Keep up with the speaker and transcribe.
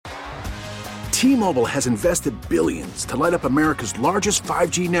T-Mobile has invested billions to light up America's largest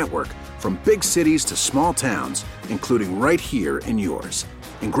 5G network, from big cities to small towns, including right here in yours.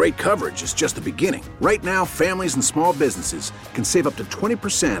 And great coverage is just the beginning. Right now, families and small businesses can save up to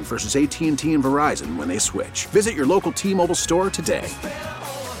 20% versus AT&T and Verizon when they switch. Visit your local T-Mobile store today.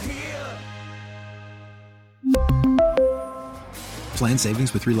 Plan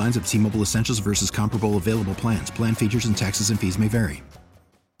savings with 3 lines of T-Mobile Essentials versus comparable available plans. Plan features and taxes and fees may vary.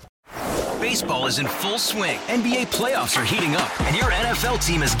 Baseball is in full swing. NBA playoffs are heating up, and your NFL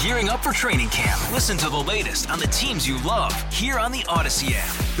team is gearing up for training camp. Listen to the latest on the teams you love here on the Odyssey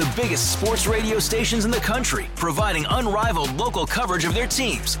app. The biggest sports radio stations in the country, providing unrivaled local coverage of their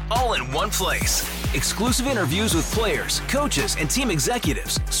teams, all in one place. Exclusive interviews with players, coaches, and team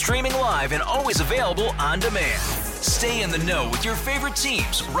executives, streaming live and always available on demand. Stay in the know with your favorite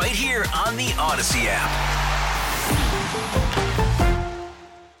teams right here on the Odyssey app.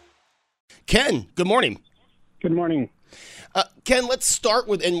 Ken, good morning. Good morning. Ken, let's start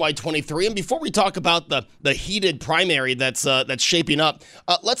with NY23. And before we talk about the heated primary that's shaping up,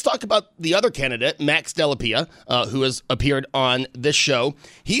 let's talk about the other candidate, Max Delapia, who has appeared on this show.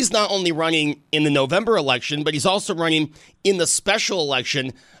 He's not only running in the November election, but he's also running in the special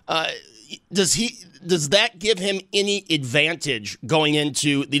election. Does that give him any advantage going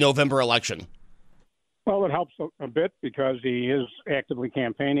into the November election? Well, it helps a bit because he is actively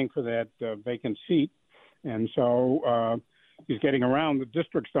campaigning for that vacant seat. And so he's getting around. The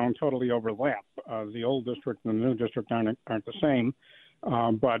districts don't totally overlap. The old district and the new district aren't the same.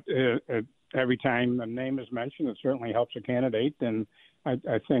 But every time the name is mentioned, it certainly helps a candidate. And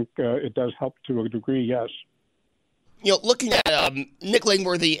I think it does help to a degree, yes. You know, looking at Nick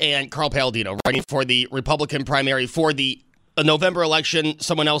Langworthy and Carl Palladino running for the Republican primary for the November election,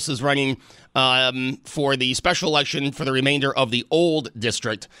 someone else is running for the special election for the remainder of the old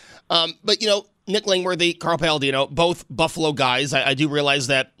district. But, you know, Nick Langworthy, Carl Palladino, both Buffalo guys. I do realize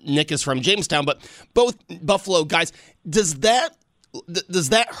that Nick is from Jamestown, but both Buffalo guys. Does that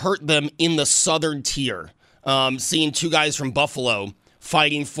hurt them in the southern tier, seeing two guys from Buffalo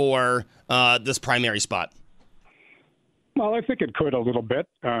fighting for this primary spot? Well, I think it could a little bit.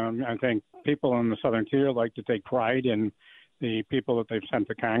 I think people in the southern tier like to take pride in the people that they've sent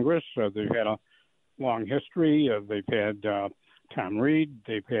to Congress. They've had a long history. They've had Tom Reed.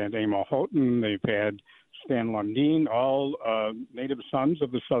 They've had Amo Houghton. They've had Stan Lundeen, all native sons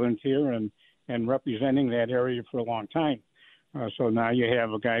of the southern tier and representing that area for a long time. So now you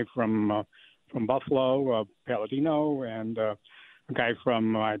have a guy from Buffalo, Palladino, and a guy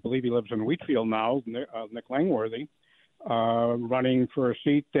from, I believe he lives in Wheatfield now, Nick Langworthy, running for a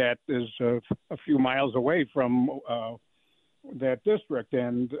seat that is a few miles away from that district.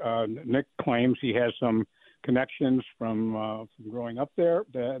 And Nick claims he has some connections from growing up there.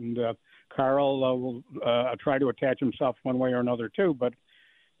 And Carl will try to attach himself one way or another too. But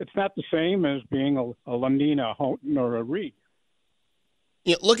it's not the same as being a Lundeen, a Houghton, or a Reed.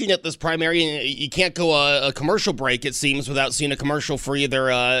 You know, looking at this primary, you can't go a commercial break, it seems, without seeing a commercial for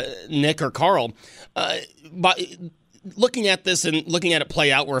either Nick or Carl. But looking at this and looking at it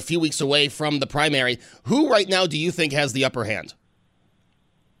play out, we're a few weeks away from the primary. Who right now do you think has the upper hand?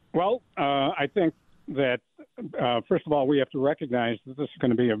 Well, I think that, first of all, we have to recognize that this is going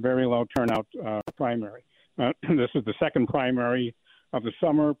to be a very low turnout primary. This is the second primary of the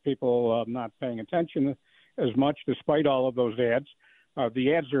summer. People not paying attention as much despite all of those ads.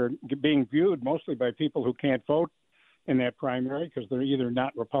 The ads are being viewed mostly by people who can't vote in that primary because they're either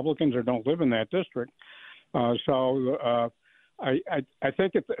not Republicans or don't live in that district. So I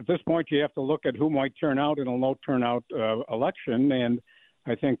think at this point you have to look at who might turn out in a low turnout election, and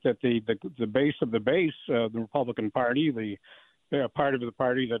I think that the base of the base, the Republican Party, the part of the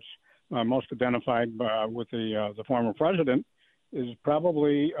party that's most identified with the former president, is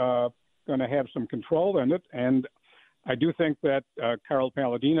probably going to have some control in it. And I do think that Carl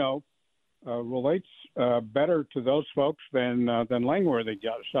Palladino relates better to those folks than Langworthy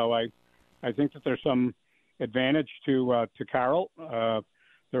does. So I think that there's some advantage to Carl.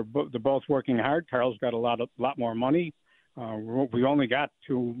 They're both working hard. Carl's got a lot more money. We only got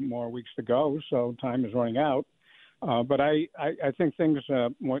 2 more weeks to go, so time is running out. But I think things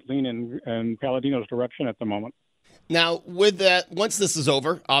might lean in Palladino's direction at the moment. Now, with that, once this is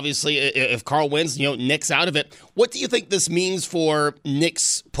over, obviously, if Carl wins, Nick's out of it. What do you think this means for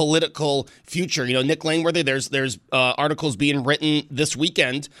Nick's political future? Nick Langworthy, there's articles being written this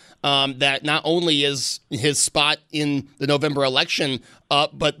weekend that not only is his spot in the November election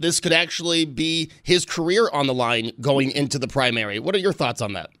up, but this could actually be his career on the line going into the primary. What are your thoughts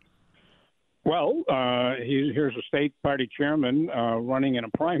on that? Well, here's a state party chairman running in a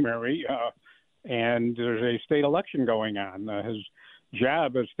primary. and there's a state election going on. His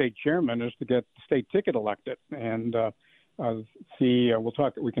job as state chairman is to get the state ticket elected, and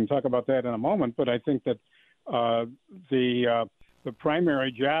we can talk about that in a moment. But I think that the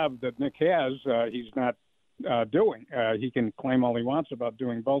primary job that Nick has, he's not doing. He can claim all he wants about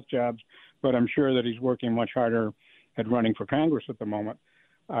doing both jobs, but I'm sure that he's working much harder at running for Congress at the moment.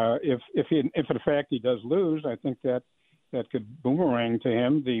 If in fact he does lose, I think that could boomerang to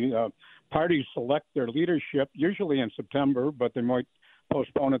him. The parties select their leadership usually in September, but they might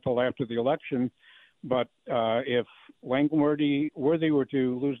postpone it till after the election. But if Langworthy were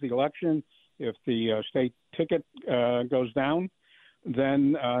to lose the election, if the state ticket goes down,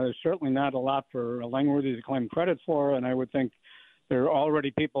 then there's certainly not a lot for Langworthy to claim credit for, and I would think there are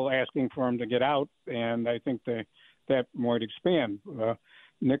already people asking for him to get out, and I think that might expand.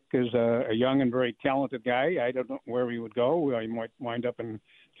 Nick is a young and very talented guy. I don't know where he would go. He might wind up in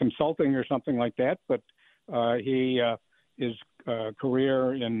consulting or something like that, but his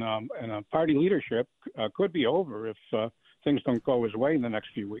career in a party leadership could be over if things don't go his way in the next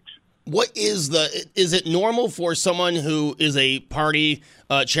few weeks. What is it normal for someone who is a party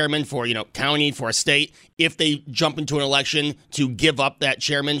chairman for, county, for a state, if they jump into an election to give up that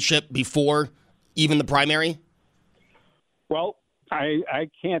chairmanship before even the primary? Well, I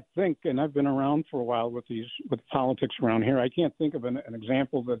can't think, and I've been around for a while with politics around here, I can't think of an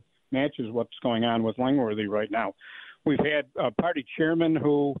example that matches what's going on with Langworthy right now. We've had party chairmen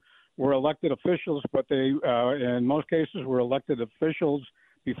who were elected officials, but they, in most cases, were elected officials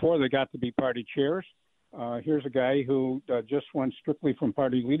before they got to be party chairs. Here's a guy who just went strictly from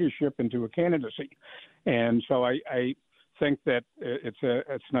party leadership into a candidacy. And so I think that it's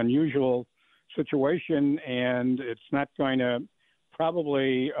an unusual situation, and it's not going to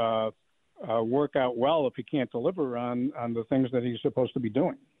probably work out well if he can't deliver on the things that he's supposed to be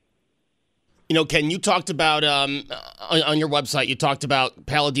doing. Ken, you talked about, on your website, you talked about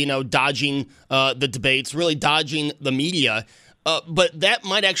Palladino dodging the debates, really dodging the media, but that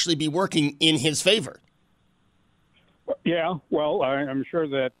might actually be working in his favor. Yeah, well, I'm sure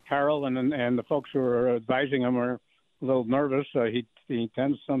that Carl and the folks who are advising him are a little nervous. He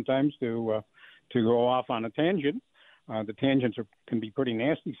tends sometimes to go off on a tangent. The tangents can be pretty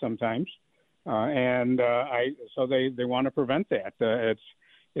nasty sometimes, so they want to prevent that.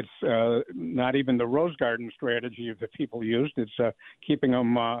 It's not even the Rose Garden strategy that people used. It's keeping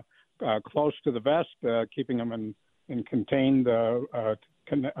them close to the vest, keeping them in contained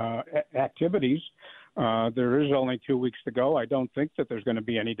activities. There is only 2 weeks to go. I don't think that there's going to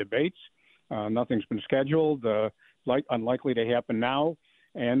be any debates. Nothing's been scheduled, unlikely to happen now.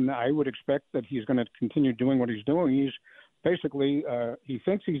 And I would expect that he's going to continue doing what he's doing. He's basically, he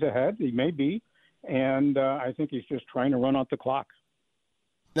thinks he's ahead. He may be. And I think he's just trying to run out the clock.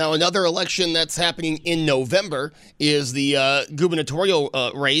 Now, another election that's happening in November is the gubernatorial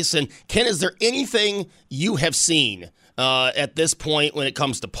race. And Ken, is there anything you have seen at this point when it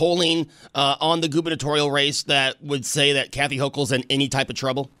comes to polling on the gubernatorial race that would say that Kathy Hochul's in any type of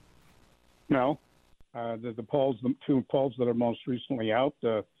trouble? No. The polls, the two polls that are most recently out,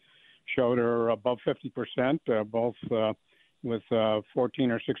 showed her above 50%, both with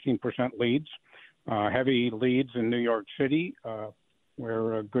 14 or 16% leads. Heavy leads in New York City,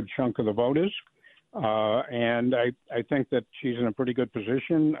 where a good chunk of the vote is. And I think that she's in a pretty good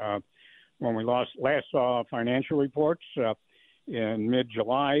position. When we last saw financial reports in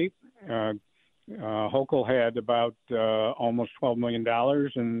mid-July, Hochul had about almost $12 million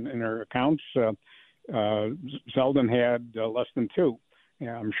in her accounts. Zeldin had less than $2 million.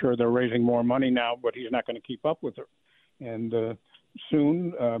 Yeah, I'm sure they're raising more money now, but he's not going to keep up with her. And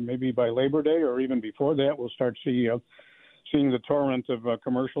soon, maybe by Labor Day or even before that, we'll start seeing the torrent of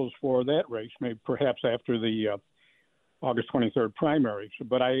commercials for that race, maybe perhaps after the August 23rd primary.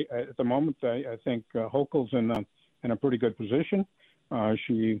 But at the moment, I think Hochul's in a pretty good position.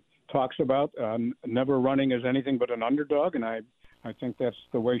 She talks about never running as anything but an underdog, and I think that's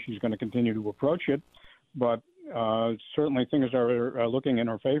the way she's going to continue to approach it. But certainly things are looking in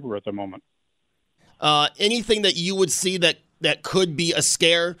her favor at the moment. Anything that you would see that could be a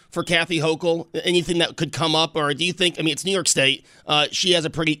scare for Kathy Hochul? Anything that could come up? Or do you think, it's New York State, she has a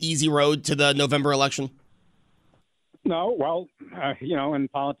pretty easy road to the November election? No, well, in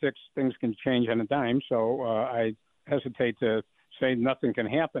politics, things can change on a dime, so I hesitate to say nothing can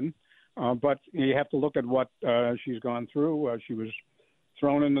happen. But you have to look at what she's gone through. She was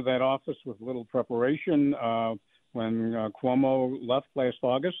thrown into that office with little preparation when Cuomo left last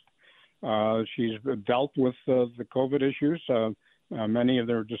August. She's dealt with the COVID issues. Many of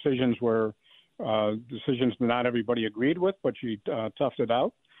their decisions were decisions that not everybody agreed with, but she toughed it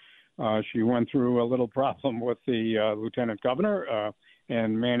out. She went through a little problem with the lieutenant governor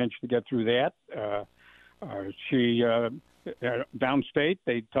and managed to get through that. She downstate,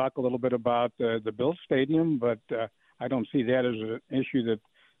 they talk a little bit about the Bills Stadium, but I don't see that as an issue that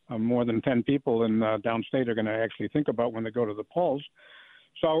more than 10 people in downstate are going to actually think about when they go to the polls.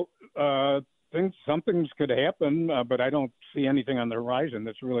 So something's could happen, but I don't see anything on the horizon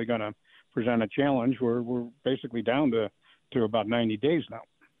that's really going to present a challenge. We're basically down to about 90 days now.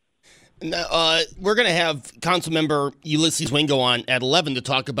 Now, we're going to have Councilmember Ulysses Wingo on at 11 to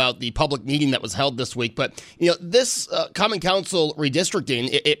talk about the public meeting that was held this week. But, this Common Council redistricting,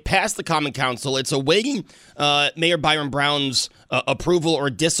 it passed the Common Council. It's awaiting Mayor Byron Brown's approval or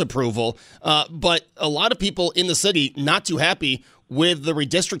disapproval. But a lot of people in the city not too happy with the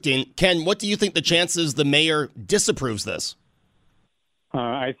redistricting. Ken, what do you think the chances the mayor disapproves this?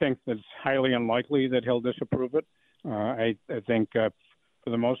 I think it's highly unlikely that he'll disapprove it. I think for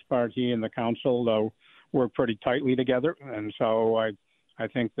the most part, he and the council work pretty tightly together. And so I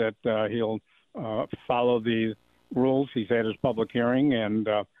think that he'll follow the rules. He's had his public hearing, and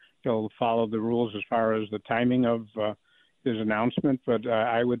he'll follow the rules as far as the timing of his announcement. But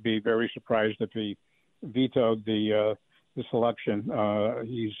I would be very surprised if he vetoed this election.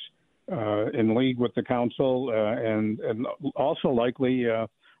 He's in league with the council and also likely,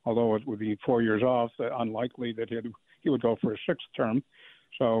 although it would be 4 years off, unlikely that he would go for a sixth term.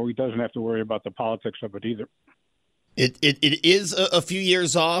 So he doesn't have to worry about the politics of it either. It is a few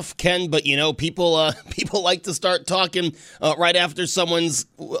years off, Ken, but people like to start talking right after someone's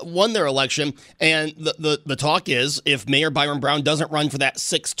won their election, and the talk is if Mayor Byron Brown doesn't run for that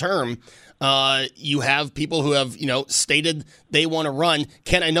sixth term, you have people who have stated they want to run.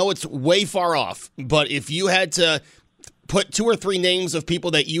 Ken, I know it's way far off, but if you had to put 2 or 3 names of people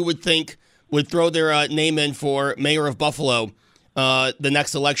that you would think would throw their name in for mayor of Buffalo the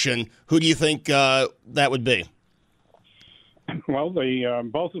next election, who do you think that would be? Well,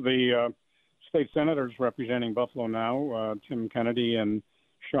 both of the state senators representing Buffalo now, Tim Kennedy and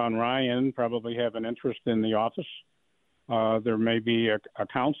Sean Ryan, probably have an interest in the office. There may be a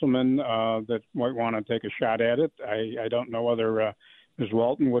councilman that might want to take a shot at it. I don't know whether Ms.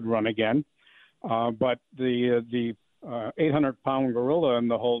 Walton would run again. But the 800-pound gorilla in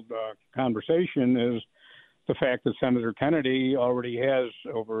the whole conversation is the fact that Senator Kennedy already has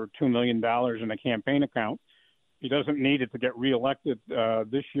over $2 million in a campaign account. He doesn't need it to get reelected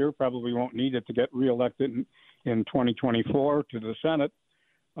this year, probably won't need it to get reelected in 2024 to the Senate.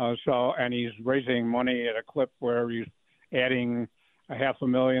 And he's raising money at a clip where he's adding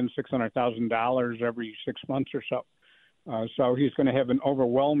 $500,600,000 every 6 months or so. So he's going to have an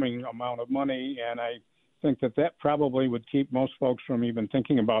overwhelming amount of money, and I think that probably would keep most folks from even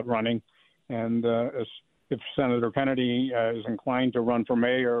thinking about running. And if Senator Kennedy is inclined to run for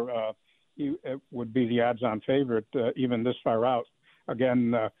mayor, it would be the odds-on favorite even this far out.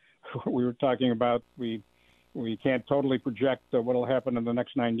 Again, we were talking about we can't totally project what will happen in the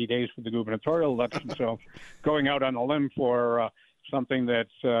next 90 days for the gubernatorial election. So going out on a limb for something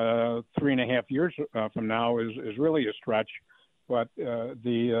that's 3.5 years from now is really a stretch. But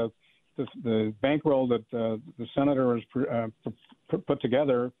the bankroll that the senator has put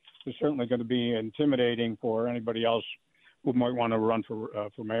together is certainly going to be intimidating for anybody else who might want to run for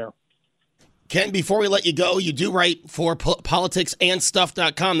mayor. Ken, before we let you go, you do write for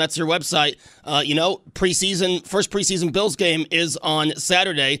politicsandstuff.com. That's your website. First preseason Bills game is on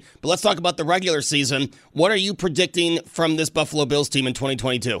Saturday, but let's talk about the regular season. What are you predicting from this Buffalo Bills team in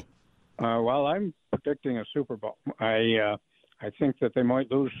 2022? Well, I'm predicting a Super Bowl. I think that they might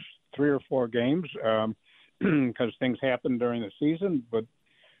lose 3 or 4 games because things happen during the season, but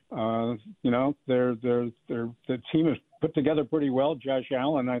the team is put together pretty well. Josh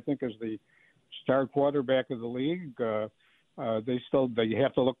Allen, I think, is the star quarterback of the league. They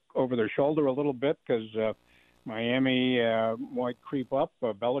have to look over their shoulder a little bit because Miami might creep up.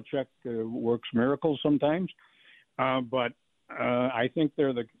 Belichick works miracles sometimes, but I think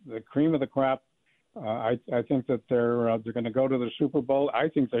they're the cream of the crop. I think that they're going to go to the Super Bowl. I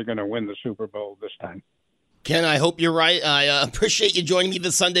think they're going to win the Super Bowl this time. Ken, I hope you're right. I appreciate you joining me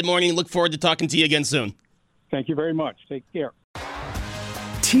this Sunday morning. Look forward to talking to you again soon. Thank you very much. Take care.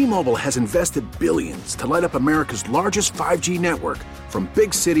 T-Mobile has invested billions to light up America's largest 5G network, from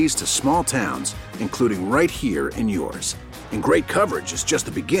big cities to small towns, including right here in yours. And great coverage is just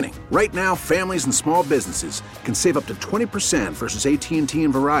the beginning. Right now, families and small businesses can save up to 20% versus AT&T and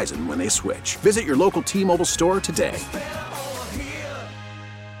Verizon when they switch. Visit your local T-Mobile store today.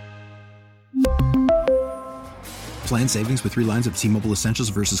 Plan savings with 3 lines of T-Mobile Essentials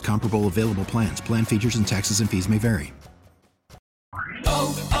versus comparable available plans. Plan features and taxes and fees may vary.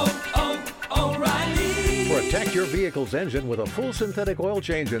 Protect your vehicle's engine with a full synthetic oil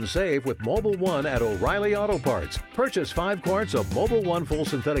change and save with Mobil 1 at O'Reilly Auto Parts. Purchase 5 quarts of Mobil 1 full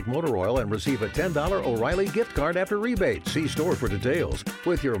synthetic motor oil and receive a $10 O'Reilly gift card after rebate. See store for details.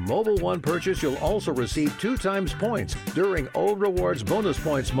 With your Mobil 1 purchase, you'll also receive 2 times points during O Rewards Bonus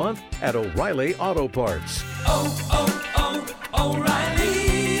Points Month at O'Reilly Auto Parts.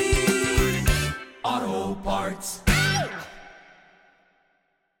 O'Reilly Auto Parts.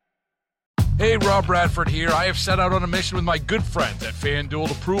 Hey, Rob Bradford here. I have set out on a mission with my good friends at FanDuel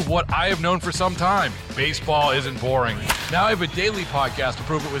to prove what I have known for some time. Baseball isn't boring. Now I have a daily podcast to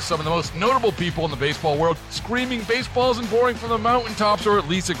prove it with some of the most notable people in the baseball world, screaming baseball isn't boring from the mountaintops, or at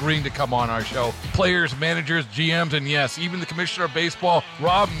least agreeing to come on our show. Players, managers, GMs, and yes, even the commissioner of baseball,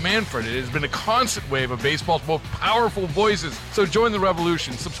 Rob Manfred. It has been a constant wave of baseball's most powerful voices. So join the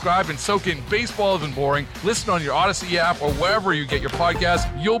revolution. Subscribe and soak in Baseball Isn't Boring. Listen on your Odyssey app or wherever you get your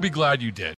podcasts. You'll be glad you did.